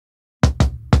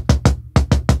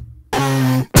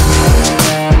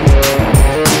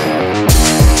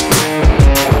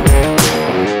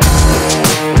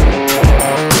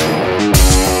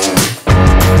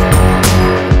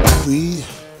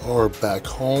back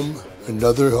home.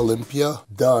 Another Olympia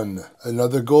done.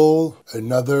 Another goal,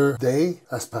 another day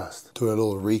has passed. Doing a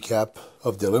little recap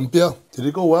of the Olympia. Did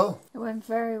it go well? It went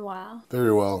very well.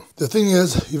 Very well. The thing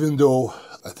is, even though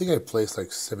I think I placed like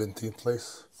 17th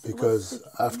place, because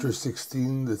after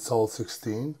 16, it's all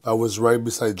 16. I was right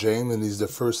beside James, and he's the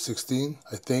first 16,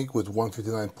 I think, with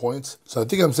 159 points. So I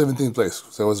think I'm 17th place,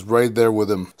 so I was right there with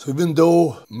him. So even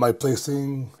though my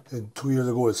placing 2 years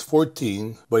ago was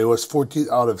 14, but it was 14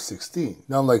 out of 16.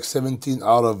 Now I'm like 17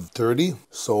 out of 30.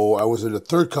 So I was in the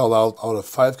third call out of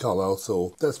 5 call outs.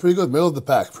 So that's pretty good. Middle of the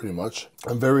pack, pretty much.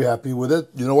 I'm very happy with it.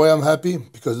 You know why I'm happy?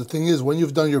 Because the thing is, when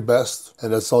you've done your best,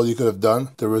 and that's all you could have done,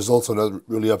 the results are not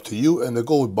really up to you. And the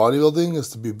goal with bodybuilding is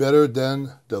to be better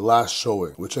than the last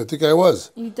showing, which I think I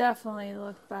was. You definitely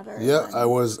look better. Yeah, I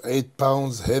was 8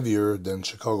 pounds heavier than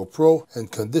Chicago Pro, and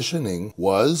conditioning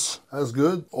was as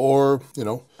good, or, you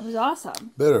know, it was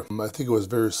awesome. better. I think it was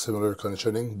very similar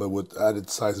conditioning, but with added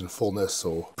size and fullness.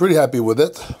 So pretty happy with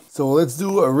it. So let's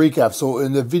do a recap. So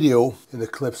in the video, in the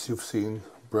clips you've seen,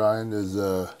 Brian is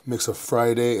a mix of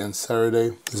Friday and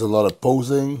Saturday. There's a lot of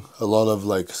posing, a lot of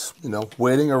like, you know,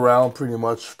 waiting around pretty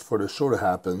much for the show to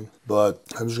happen. But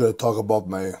I'm just going to talk about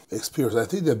my experience. I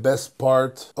think the best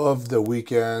part of the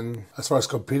weekend, as far as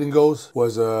competing goes,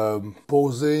 was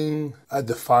posing at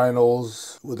the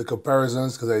finals with the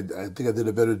comparisons, because I think I did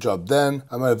a better job then.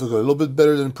 I might have looked a little bit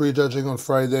better than prejudging on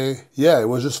Friday. Yeah, it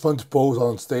was just fun to pose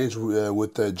on stage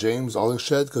with James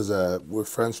Ollingshed, because we're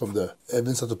friends from the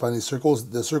Evan Satopani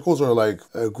circles. The circles are like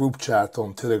a group chat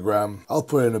on Telegram. I'll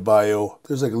put it in the bio.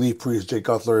 There's like Lee Priest, Jay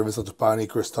Cutler, Evan Satopani,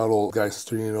 Chris Tuttle, Guy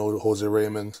Cesternino, Jose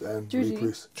Raymond, and Lee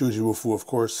Priest. Juji Wufu, of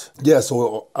course. Yeah,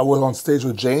 so I was on stage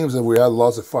with James, and we had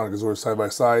lots of fun because we were side by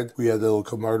side. We had a little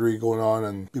camaraderie going on,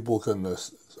 and people can...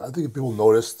 I think people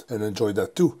noticed and enjoyed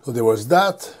that too. So there was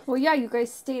that. Well, yeah, you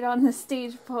guys stayed on the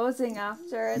stage posing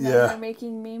after, and then they're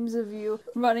making memes of you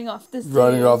running off the stage.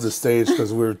 Running off the stage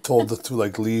because we were told to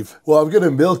like leave. Well, I'm gonna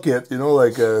milk it, you know,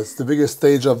 like it's the biggest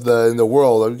stage in the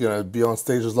world. I'm gonna be on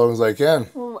stage as long as I can.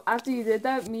 Well, after you did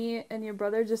that, me and your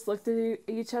brother just looked at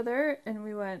each other and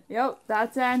we went, "Yep,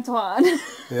 that's Antoine."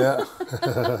 Yeah.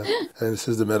 And this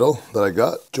is the medal that I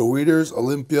got. Joe Weider's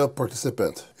Olympia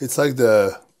participant. It's like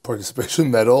the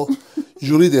participation medal.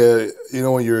 Usually,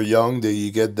 when you're young,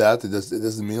 you get that. It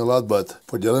doesn't mean a lot, but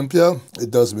for the Olympia,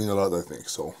 it does mean a lot, I think.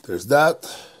 So there's that.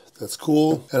 That's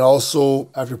cool. And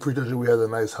also, after pre-judging, we had a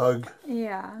nice hug.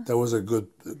 Yeah. That was a good,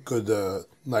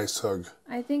 nice hug.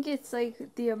 I think it's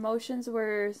like the emotions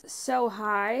were so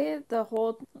high the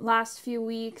whole last few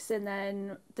weeks, and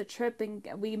then the trip, and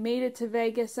we made it to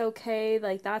Vegas okay.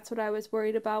 Like, that's what I was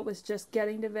worried about, was just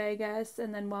getting to Vegas.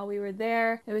 And then while we were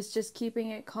there, it was just keeping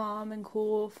it calm and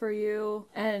cool for you.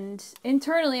 And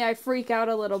internally, I freak out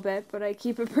a little bit, but I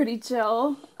keep it pretty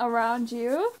chill around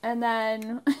you. And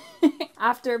then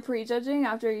after prejudging,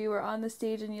 after you were on the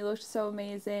stage and you looked so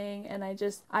amazing, and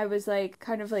I was like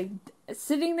kind of like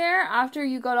sitting there after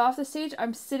you got off the stage.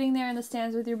 I'm sitting there in the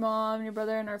stands with your mom, your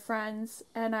brother, and our friends,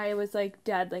 and I was like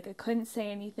dead. Like, I couldn't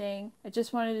say anything. I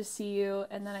just wanted to see you,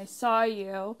 and then I saw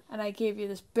you, and I gave you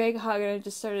this big hug, and I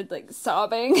just started like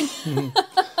sobbing.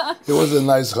 It was a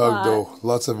nice hug, though.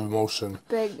 Lots of emotion.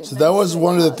 So that was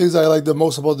one of the things I liked the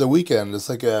most about the weekend. It's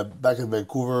like back in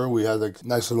Vancouver, we had a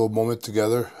nice little moment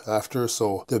together after.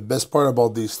 So the best part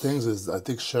about these things is, I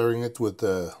think, sharing it with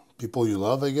people you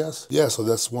love, I guess. Yeah, so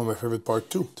that's one of my favorite part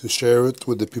too, to share it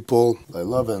with the people I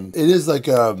love. And it is like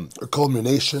a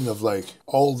culmination of like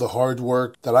all the hard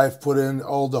work that I've put in,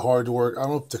 all the hard work. I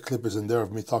don't know if the clip is in there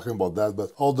of me talking about that, but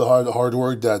all the hard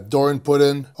work that Doran put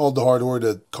in, all the hard work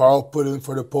that Carl put in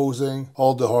for the posing,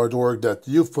 all the hard work that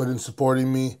you've put in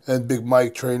supporting me, and Big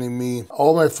Mike training me.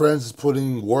 All my friends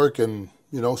putting work and,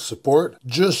 support,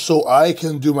 just so I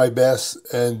can do my best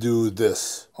and do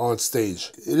this on stage.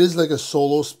 It is like a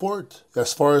solo sport.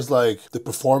 As far as like the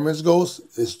performance goes,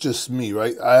 it's just me,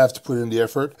 right? I have to put in the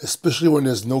effort, especially when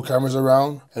there's no cameras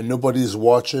around and nobody's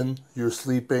watching, you're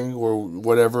sleeping or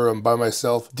whatever, I'm by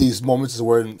myself. These moments is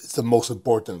where it's the most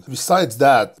important. Besides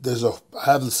that, I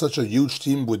have such a huge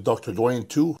team with Dr. Dwayne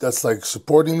too, that's like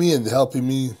supporting me and helping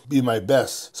me be my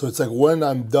best. So it's like when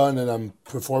I'm done and I'm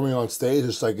performing on stage,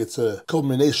 it's like it's a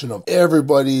culmination of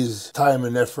everybody's time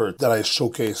and effort that I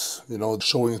showcase,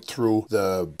 showing through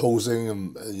the posing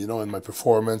and, and my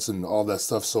performance and all that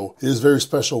stuff. So it is very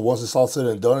special. Once it's all said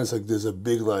and done, it's like there's a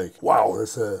big like, wow,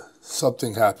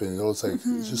 something happened. It's like,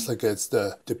 it's just like it's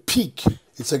the peak.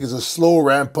 it's like it's a slow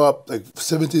ramp up, like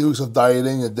 17 weeks of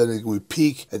dieting, and then we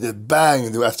peak, and then bang,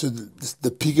 and after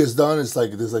the peak is done, it's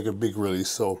like there's like a big release.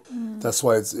 So that's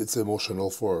why it's emotional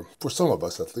for some of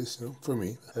us at least, for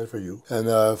me and for you, and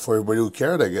for everybody who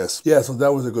cared, I guess. Yeah, so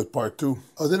that was a good part too.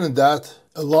 Other than that,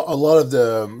 a lot of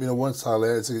the once I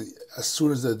land, as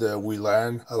soon as we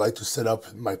land, I like to set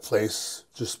up my place,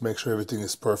 just make sure everything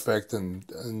is perfect, and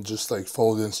just like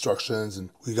follow the instructions. And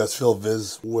we got Phil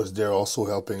Viz, who was there also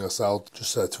helping us out,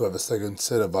 just to have a second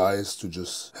set of eyes to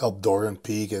just help Dorian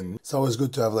peak. And it's always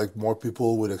good to have like more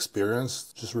people with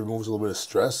experience, just removes a little bit of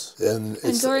stress. And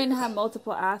Dorian had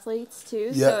multiple athletes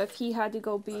too, so if he had to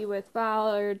go be with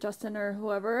Val or Justin or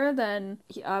whoever, then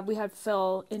we had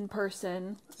Phil in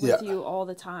person with you all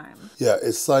the time. Yeah,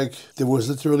 it's like there was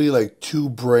literally like two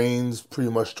brains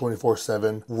pretty much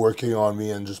 24/7 working on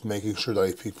me and just making sure that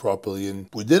I peak properly. And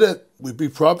we did it. We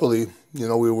peaked properly.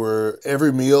 We were,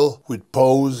 every meal, we'd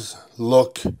pose,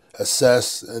 look,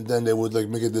 assess, and then they would like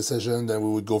make a decision, then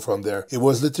we would go from there. It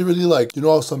was literally like,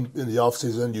 how some in the off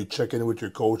season you check in with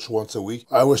your coach once a week.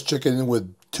 I was checking in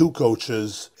with two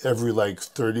coaches every like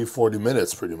 30-40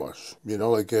 minutes pretty much,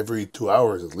 like every 2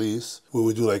 hours at least. We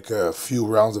would do like a few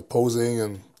rounds of posing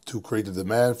and to create the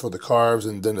demand for the carbs,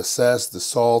 and then assess the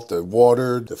salt, the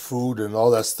water, the food, and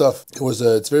all that stuff.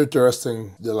 It's very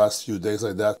interesting the last few days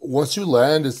like that. Once you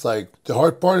land, it's like the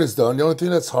hard part is done. The only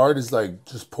thing that's hard is like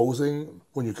just posing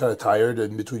when you're kind of tired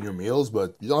in between your meals,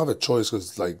 but you don't have a choice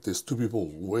because like there's two people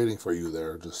waiting for you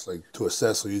there just like to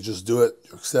assess. So you just do it,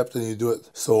 you accept, and you do it.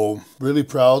 So really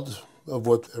proud of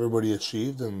what everybody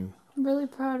achieved, and I'm really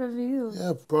proud of you.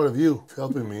 Yeah, proud of you for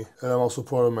helping me. And I'm also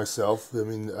proud of myself. I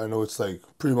mean, I know it's like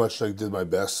pretty much like did my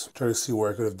best. Try to see where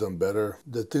I could have done better.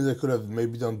 The things I could have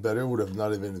maybe done better would have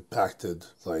not even impacted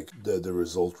like the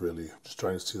result really. Just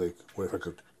trying to see like what if I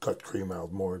could cut cream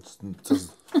out more. It's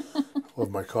just of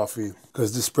my coffee.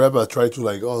 Because this prep I tried to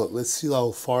like, let's see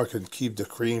how far I can keep the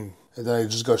cream. And then I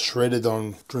just got shredded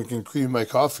on drinking cream in my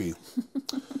coffee.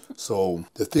 So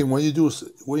the thing when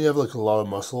you have like a lot of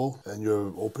muscle and you're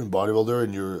an open bodybuilder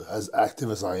and you're as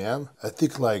active as I am, I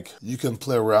think like you can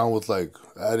play around with like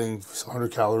adding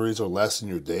 100 calories or less in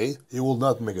your day. It will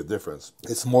not make a difference.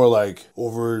 It's more like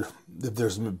if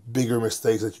there's bigger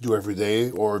mistakes that you do every day,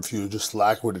 or if you just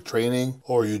lack with the training,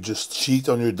 or you just cheat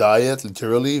on your diet,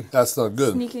 literally, that's not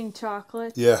good. Sneaking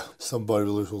chocolate. Yeah, some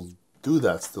bodybuilders will do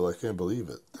that still. I can't believe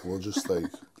it. We'll just like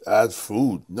add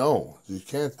food. No, you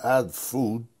can't add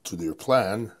food to your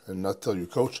plan and not tell your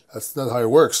coach. That's not how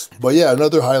it works. But yeah,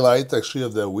 another highlight actually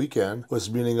of the weekend was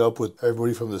meeting up with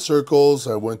everybody from the circles.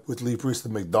 I went with Lee Priest to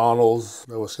McDonald's.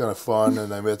 That was kind of fun.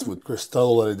 And I met with Chris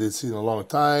Tuttle that I did see in a long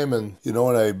time. And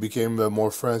and I became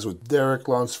more friends with Derek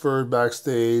Lunsford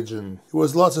backstage, and it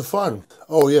was lots of fun.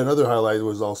 Oh yeah, another highlight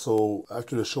was also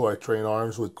after the show I trained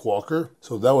arms with Walker.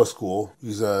 So that was cool.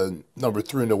 He's number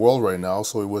 3 in the world right now.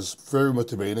 So it was very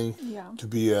motivating to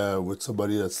be with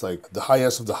somebody that's like the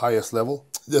highest of the highest level.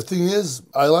 The thing is,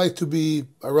 I like to be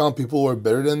around people who are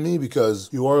better than me because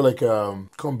you are like a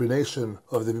combination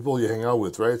of the people you hang out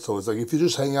with, right? So it's like if you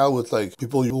just hang out with like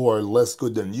people who are less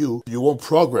good than you won't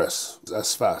progress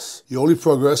as fast. You only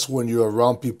progress when you're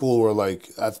around people who are like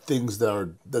at things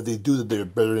that they're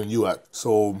better than you at.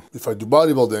 So if I do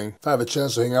bodybuilding, if I have a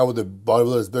chance to hang out with a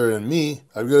bodybuilder that's better than me,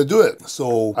 I'm gonna do it.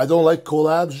 So I don't like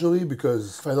collabs usually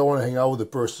because if I don't want to hang out with a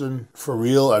person for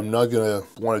real, I'm not gonna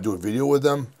want to do a video with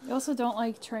them. You also don't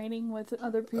like training with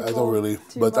other people. I don't really.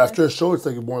 But after a show, it's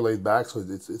like more laid back, so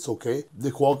it's okay.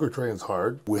 Nick Walker trains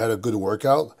hard. We had a good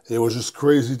workout. It was just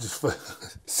crazy to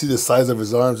see the size of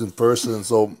his arms in person.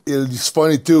 So he's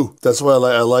funny too. That's what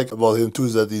I like about him too,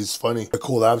 is that he's funny. The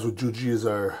collabs with Juji's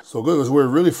are so good because we're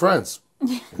really friends.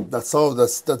 That's all.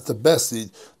 That's the best.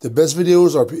 The best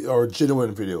videos are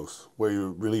genuine videos where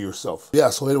you're really yourself. Yeah.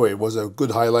 So anyway, it was a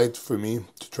good highlight for me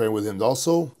to train with him.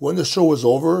 Also, when the show was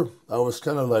over, I was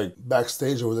kind of like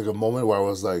backstage. There was like a moment where I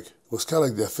was like, it was kind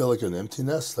of like I felt like an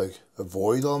emptiness, like a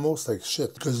void almost, like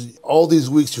shit. Because all these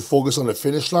weeks you focus on the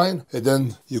finish line and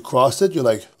then you cross it, you're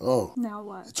like, oh, now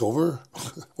what? It's over?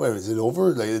 Wait, is it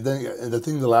over? Like then, and the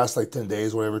thing the last like 10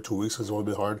 days, whatever, 2 weeks was a little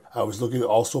bit hard. I was looking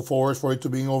also forward for it to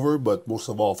being over, but most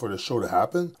of all for the show to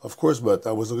happen, of course, but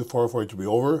I was looking forward for it to be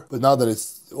over. But now that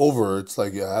it's over, it's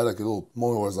like I had like a little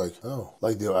moment where I was like, oh,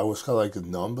 like I was kind of like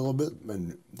numb a little bit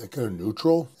and kind of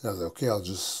neutral. And I was like, okay, I'll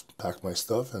just pack my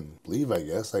stuff and leave, I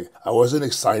guess. Like I wasn't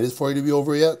excited for it to be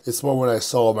over yet. It's more when I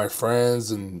saw my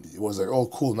friends and it was like, oh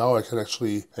cool, now I can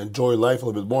actually enjoy life a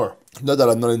little bit more. Not that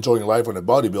I'm not enjoying life on a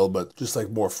bodybuild, but just like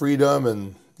more freedom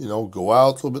and go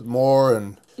out a little bit more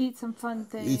and Eat some fun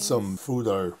things. Eat some food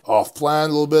that are off plan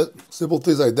a little bit. Simple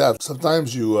things like that.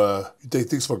 Sometimes you take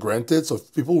things for granted. So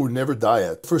people would never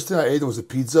diet. First thing I ate was a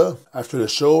pizza after the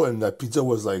show, and that pizza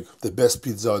was like the best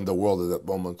pizza in the world at that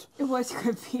moment. It was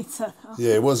good pizza though.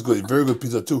 Yeah, it was good. Very good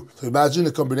pizza too. So imagine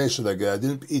the combination. Like I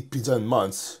didn't eat pizza in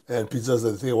months, and pizza is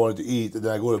the thing I wanted to eat, and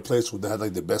then I go to a place where they had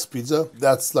like the best pizza.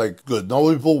 That's like good.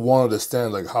 Normally people won't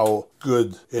understand like how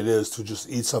good it is to just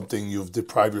eat something you've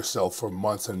deprived yourself for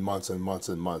months and months and months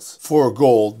and months for a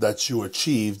goal that you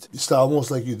achieved. It's almost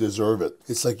like you deserve it.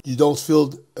 It's like you don't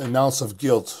feel an ounce of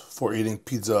guilt for eating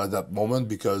pizza at that moment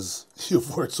because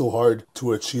you've worked so hard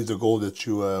to achieve the goal that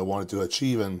you wanted to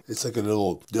achieve, and it's like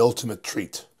the ultimate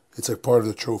treat. It's like part of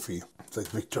the trophy. It's like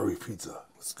victory pizza.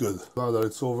 It's good. Now that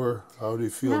it's over, how do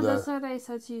you feel that? That's what I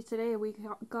said to you today. We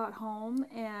got home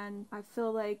and I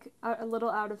feel like a little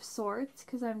out of sorts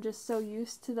because I'm just so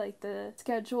used to like the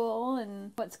schedule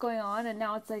and what's going on, and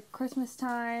now it's like Christmas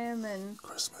time and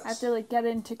I have to like get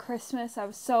into Christmas. I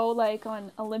was so like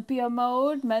on Olympia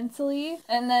mode mentally,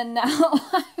 and then now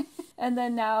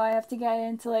now I have to get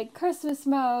into like Christmas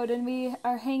mode, and we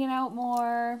are hanging out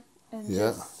more and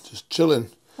just chilling.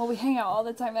 Well, we hang out all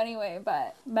the time anyway,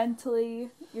 but mentally,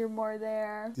 you're more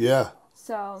there. Yeah.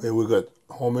 So. Hey, we got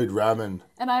homemade ramen.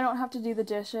 And I don't have to do the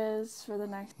dishes for the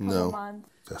next couple months.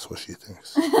 That's what she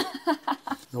thinks.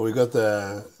 No, we got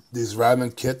these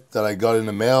ramen kit that I got in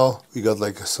the mail. We got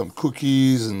like some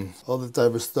cookies and all the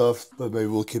type of stuff, but maybe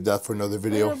we'll keep that for another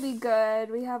video. It'll be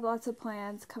good. We have lots of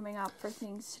plans coming up for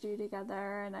things to do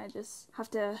together, and I just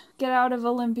have to get out of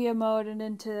Olympia mode and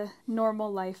into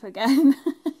normal life again.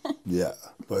 Yeah,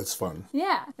 but it's fun.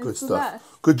 Yeah, it's good the stuff.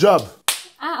 Best. Good job.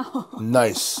 Ow.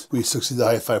 Nice. We succeeded.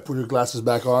 High five. Put your glasses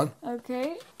back on.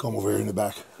 Okay. Come over here in the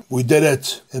back. We did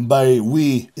it. And by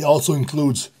we, it also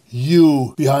includes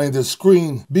you behind the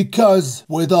screen, because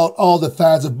without all the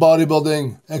fans of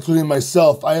bodybuilding, including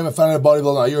myself, I am a fan of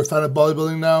bodybuilding now. You're a fan of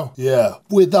bodybuilding now? Yeah.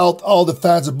 Without all the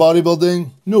fans of bodybuilding,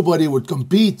 nobody would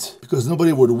compete because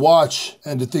nobody would watch.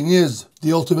 And the thing is,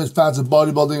 the ultimate fans of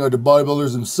bodybuilding are the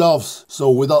bodybuilders themselves.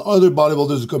 So without other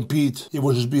bodybuilders to compete, it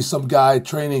would just be some guy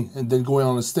training and then going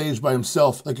on a stage by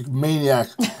himself like a maniac.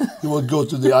 He would go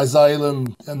to the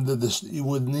asylum, and he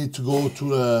would need to go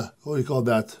to what do you call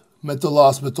that? Mental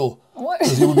hospital.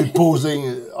 Because he would be posing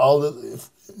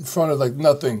in front of like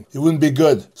nothing. It wouldn't be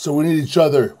good. So we need each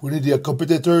other. We need the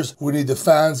competitors. We need the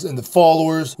fans and the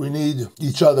followers. We need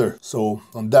each other. So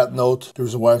on that note, the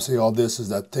reason why I'm saying all this is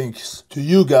that thanks to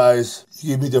you guys,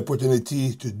 you gave me the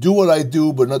opportunity to do what I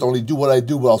do, but not only do what I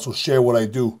do, but also share what I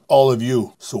do. All of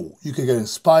you. So you can get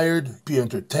inspired, be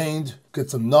entertained,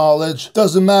 get some knowledge.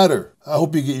 Doesn't matter. I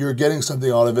hope you're getting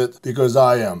something out of it, because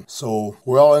I am. So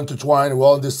we're all intertwined. We're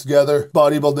all in this together.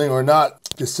 Bodybuilding or not,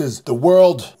 this is the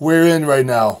world we're in right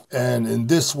now. And in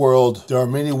this world, there are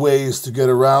many ways to get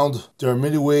around. There are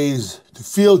many ways to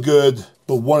feel good.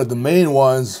 But one of the main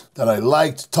ones that I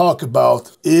like to talk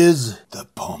about is the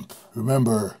pump.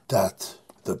 Remember that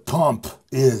the pump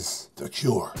is the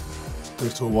cure.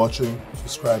 Thanks for watching.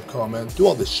 Subscribe, comment, do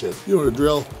all this shit. You know the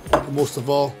drill. And most of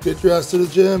all, get your ass to the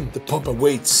gym. The pump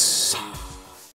awaits.